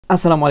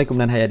Assalamualaikum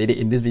dan hai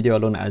adik-adik. In this video,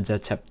 Alon nak ajar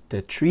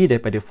chapter 3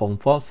 daripada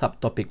form 4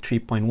 subtopic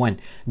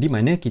 3.1 di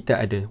mana kita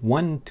ada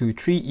 1, 2,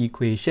 3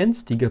 equations,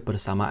 3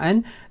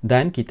 persamaan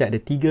dan kita ada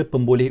 3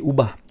 pemboleh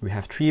ubah. We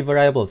have 3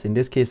 variables. In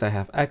this case, I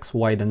have x,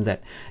 y dan z.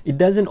 It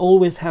doesn't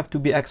always have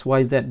to be x,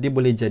 y, z. Dia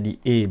boleh jadi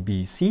a,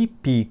 b, c,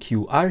 p,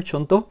 q, r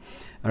contoh.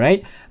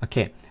 Alright?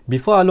 Okay.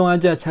 Before Along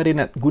ajar cara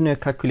nak guna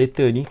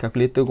kalkulator ni,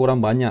 kalkulator korang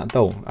banyak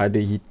tau.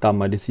 Ada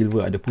hitam, ada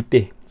silver, ada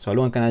putih. So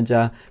Along akan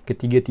ajar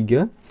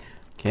ketiga-tiga.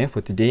 Okay,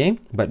 for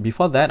today. But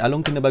before that,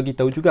 Along kena bagi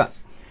tahu juga.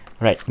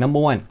 Right, number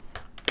 1.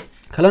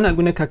 Kalau nak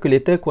guna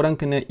calculator, korang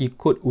kena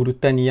ikut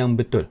urutan yang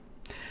betul.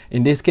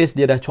 In this case,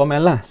 dia dah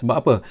comel lah. Sebab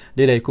apa?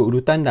 Dia dah ikut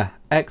urutan dah.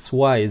 X,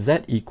 Y,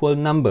 Z equal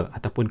number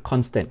ataupun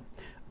constant.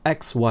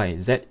 X, Y,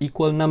 Z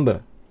equal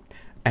number.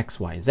 X,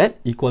 Y, Z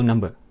equal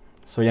number.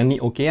 So, yang ni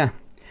okay lah.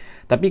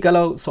 Tapi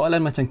kalau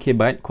soalan macam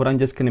kebat,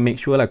 korang just kena make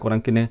sure lah.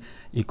 Korang kena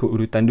ikut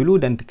urutan dulu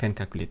dan tekan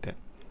calculator.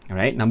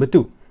 Alright, number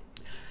 2.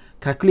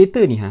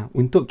 Kalkulator ni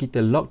untuk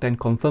kita lock dan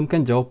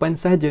confirmkan jawapan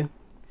sahaja.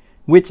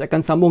 Which akan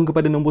sambung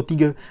kepada nombor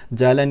 3.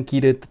 Jalan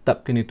kira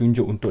tetap kena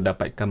tunjuk untuk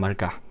dapatkan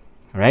markah.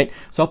 Alright.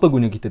 So apa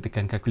guna kita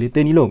tekan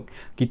kalkulator ni Long?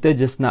 Kita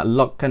just nak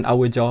lockkan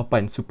our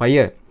jawapan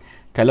supaya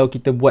kalau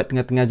kita buat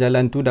tengah-tengah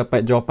jalan tu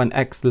dapat jawapan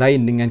X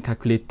lain dengan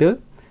kalkulator.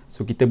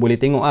 So kita boleh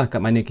tengok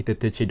kat mana kita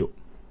tercedok.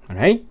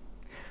 Alright.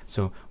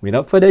 So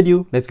without further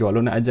ado, let's go.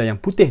 Along nak ajar yang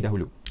putih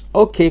dahulu.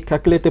 Okay,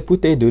 kalkulator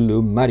putih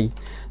dulu, mari.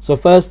 So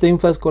first thing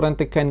first, korang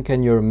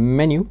tekankan your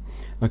menu.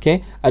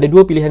 Okay, ada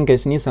dua pilihan kat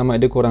sini, sama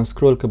ada korang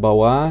scroll ke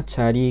bawah,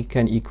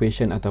 carikan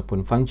equation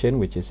ataupun function,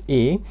 which is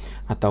A,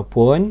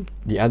 ataupun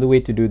the other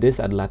way to do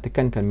this adalah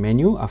tekankan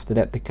menu, after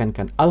that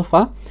tekankan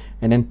alpha,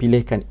 and then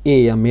pilihkan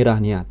A yang merah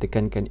ni,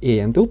 tekankan A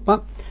yang tu,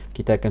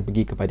 kita akan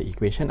pergi kepada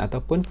equation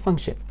ataupun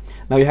function.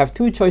 Now you have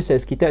two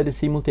choices. Kita ada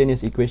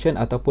simultaneous equation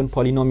ataupun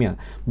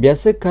polynomial.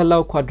 Biasa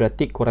kalau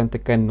kuadratik korang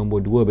tekan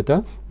nombor 2,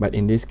 betul? But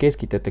in this case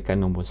kita tekan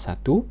nombor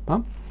 1,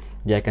 faham?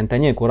 Dia akan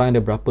tanya korang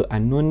ada berapa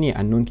unknown ni.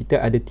 Unknown kita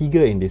ada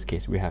 3 in this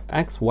case. We have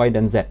x, y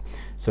dan z.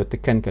 So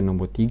tekankan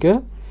nombor 3.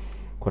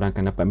 Korang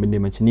akan dapat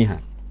benda macam ni.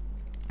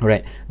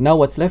 Alright. Now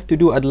what's left to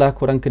do adalah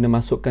korang kena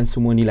masukkan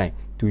semua nilai.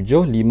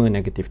 7, 5,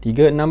 negatif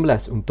 3,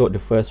 16 untuk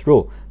the first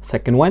row.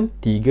 Second one,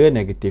 3,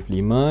 negatif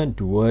 5,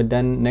 2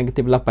 dan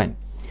negatif 8.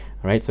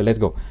 Alright, so let's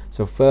go.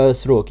 So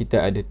first row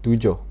kita ada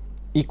 7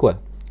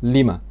 equal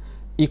 5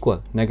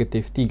 equal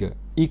negatif 3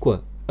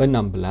 equal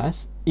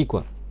 16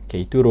 equal.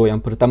 Okay, itu row yang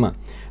pertama.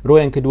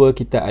 Row yang kedua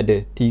kita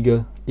ada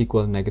 3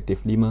 equal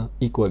negatif 5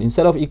 equal.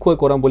 Instead of equal,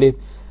 korang boleh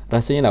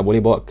rasanya lah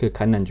boleh bawa ke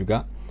kanan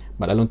juga.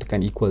 But Along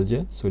tekan equal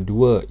je. So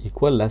 2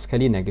 equal, last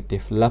kali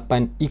negatif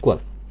 8 equal.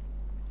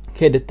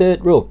 Okay, the third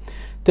row.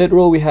 Third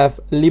row we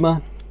have 5,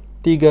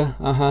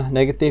 3,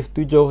 negatif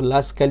 7,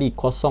 last kali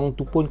kosong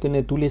tu pun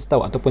kena tulis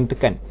tau ataupun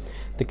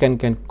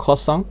tekankan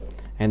kosong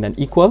and then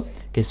equal.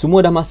 Okay,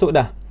 semua dah masuk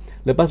dah.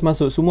 Lepas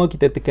masuk semua,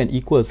 kita tekan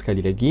equal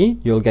sekali lagi,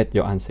 you'll get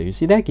your answer. You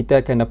see that?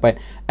 Kita akan dapat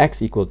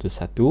x equal to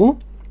 1,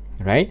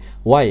 right?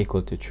 Y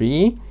equal to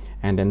 3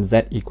 and then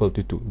z equal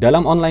to 2.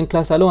 Dalam online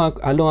class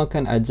Along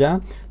akan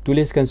ajar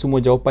tuliskan semua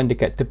jawapan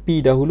dekat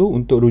tepi dahulu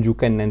untuk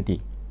rujukan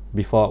nanti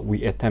before we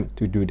attempt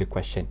to do the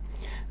question.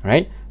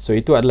 Right? So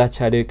itu adalah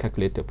cara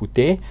kalkulator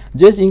putih.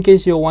 Just in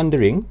case you're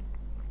wondering,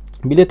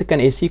 bila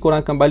tekan AC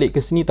korang akan balik ke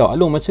sini tau.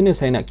 Along macam mana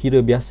saya nak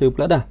kira biasa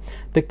pula dah.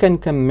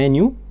 Tekankan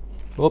menu.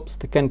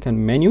 Tekankan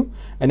menu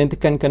and then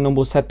tekankan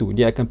nombor 1.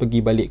 Dia akan pergi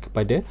balik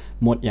kepada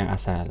mode yang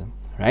asal.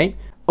 Right?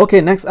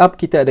 Okay, next up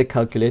kita ada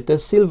calculator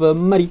silver.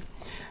 Mari.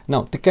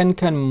 Now,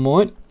 tekankan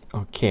mode.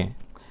 Okay.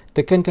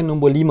 Tekankan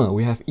nombor 5.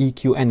 We have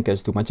EQN kat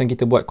situ. Macam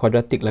kita buat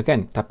kuadratik lah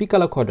kan. Tapi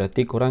kalau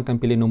kuadratik, korang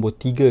akan pilih nombor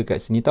 3 kat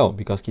sini tau.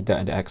 Because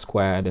kita ada x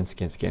square dan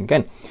sekian-sekian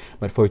kan.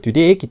 But for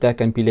today, kita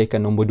akan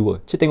pilihkan nombor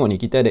 2. Cik tengok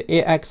ni. Kita ada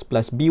AX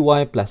plus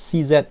BY plus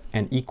CZ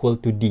and equal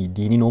to D.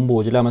 D ni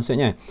nombor je lah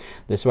maksudnya.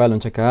 That's why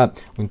Along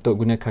cakap, untuk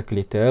guna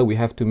calculator, we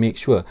have to make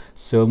sure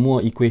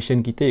semua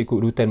equation kita ikut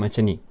urutan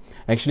macam ni.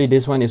 Actually,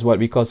 this one is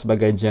what we call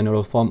sebagai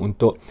general form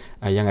untuk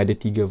yang ada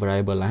 3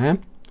 variable lah.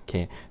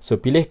 Okay. So,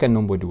 pilihkan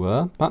nombor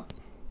 2.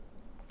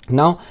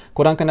 Now,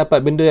 korang akan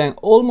dapat benda yang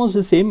almost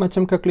the same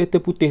macam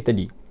kalkulator putih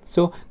tadi.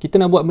 So, kita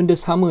nak buat benda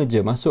sama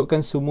je. Masukkan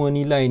semua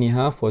nilai ni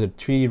for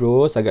 3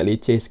 rows. Agak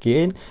leceh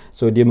sikit.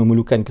 So, dia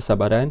memerlukan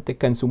kesabaran.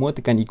 Tekan semua,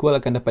 tekan equal,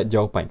 akan dapat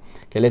jawapan.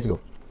 Okay, let's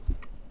go.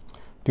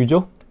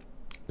 7,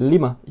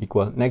 5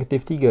 equal,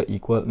 negatif 3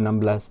 equal,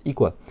 16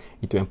 equal.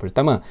 Itu yang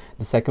pertama.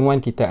 The second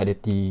one kita ada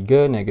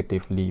 3,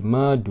 negatif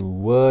 5,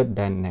 2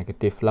 dan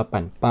negatif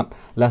 8.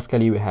 Last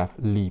kali we have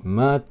 5,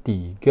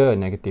 3,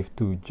 negatif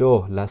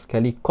 7. Last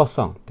kali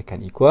kosong.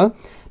 Tekan equal.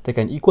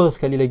 Tekan equal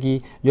sekali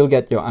lagi. You'll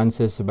get your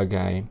answer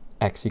sebagai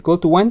x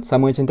equal to 1.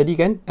 Sama macam tadi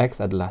kan. X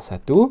adalah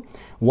 1.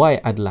 Y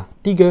adalah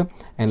 3.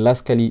 And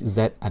last kali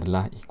Z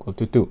adalah equal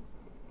to 2.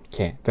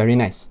 Okay, very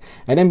nice.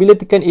 And then bila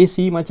tekan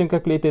AC macam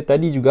kalkulator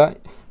tadi juga,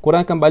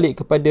 korang akan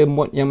balik kepada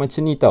mode yang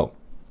macam ni tau.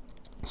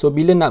 So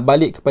bila nak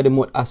balik kepada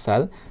mode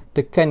asal,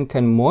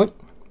 tekankan mode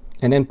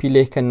and then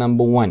pilihkan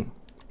number 1.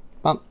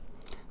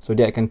 So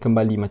dia akan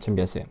kembali macam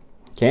biasa.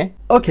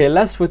 Okay,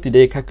 last for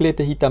today,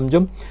 kalkulator hitam.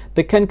 Jom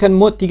tekankan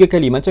mode 3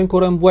 kali. Macam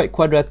korang buat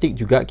kuadratik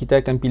juga,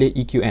 kita akan pilih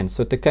EQN.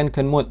 So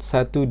tekankan mode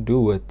 1,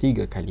 2,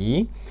 3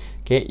 kali.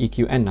 Okay,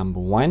 EQN number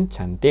 1,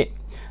 cantik.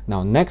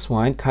 Now next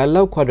one,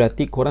 kalau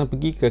kuadratik korang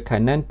pergi ke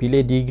kanan,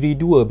 pilih degree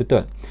 2,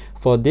 betul.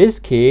 For this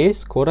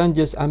case, korang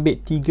just ambil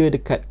 3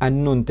 dekat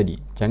unknown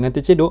tadi. Jangan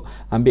tercedok,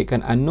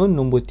 ambilkan unknown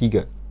nombor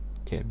 3.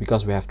 Okay,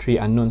 because we have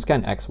 3 unknowns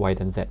kan, X, Y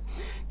dan Z.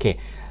 Okay,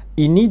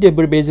 ini dia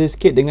berbeza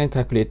sikit dengan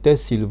kalkulator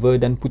silver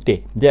dan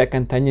putih. Dia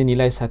akan tanya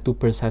nilai satu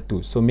per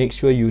satu. So make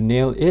sure you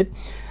nail it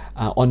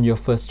on your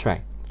first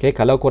try. Okay,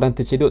 kalau korang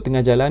tercedok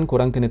tengah jalan,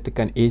 korang kena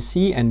tekan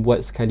AC and buat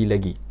sekali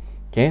lagi.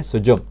 Okay,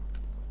 so jom.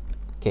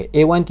 Okay,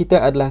 A1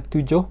 kita adalah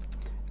 7.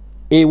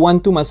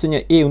 A1 tu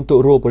maksudnya A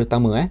untuk row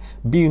pertama.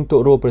 B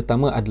untuk row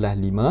pertama adalah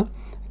 5.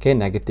 Okay,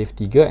 negatif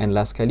 3 and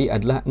last kali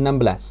adalah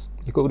 16.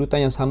 Ikut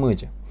urutan yang sama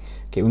je.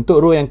 Okay,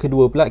 untuk row yang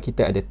kedua pula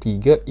kita ada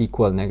 3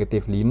 equal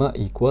negatif 5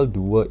 equal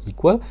 2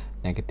 equal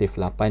negatif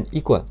 8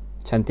 equal.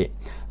 Cantik.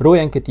 Row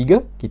yang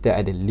ketiga kita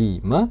ada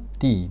 5,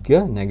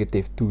 3,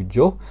 negatif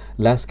 7.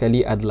 Last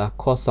kali adalah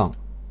kosong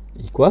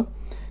equal.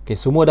 Okay,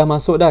 semua dah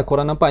masuk dah.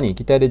 Korang nampak ni,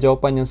 kita ada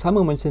jawapan yang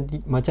sama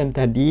macam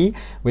tadi,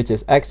 which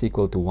is X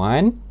equal to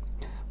 1,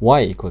 Y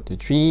equal to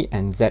 3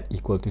 and Z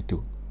equal to 2.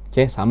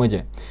 Okay, sama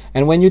je.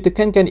 And when you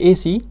tekankan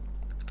AC,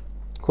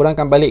 korang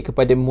akan balik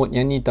kepada mode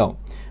yang ni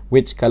tau.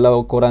 Which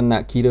kalau korang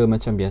nak kira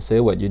macam biasa,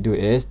 what you do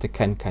is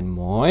tekankan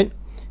mode,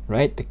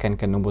 right?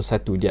 Tekankan nombor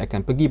 1, dia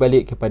akan pergi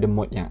balik kepada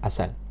mode yang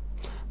asal.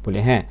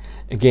 Boleh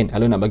Again,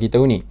 kalau nak bagi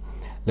tahu ni,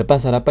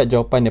 lepas dah dapat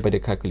jawapan daripada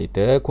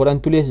calculator,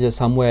 korang tulis je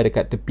somewhere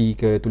dekat tepi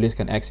ke,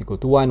 tuliskan X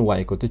equal to 1,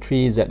 Y equal to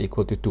 3, Z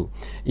equal to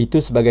 2. Itu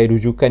sebagai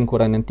rujukan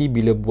korang nanti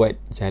bila buat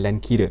jalan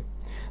kira.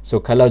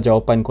 So kalau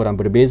jawapan korang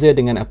berbeza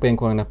dengan apa yang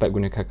korang dapat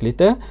guna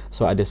calculator,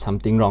 so ada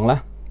something wrong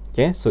lah.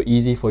 Okay, so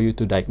easy for you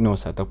to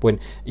diagnose ataupun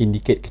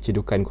indicate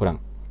kecedukan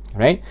korang.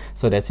 Alright,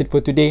 so that's it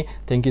for today.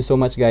 Thank you so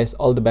much guys.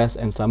 All the best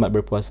and selamat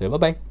berpuasa. Bye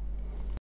bye.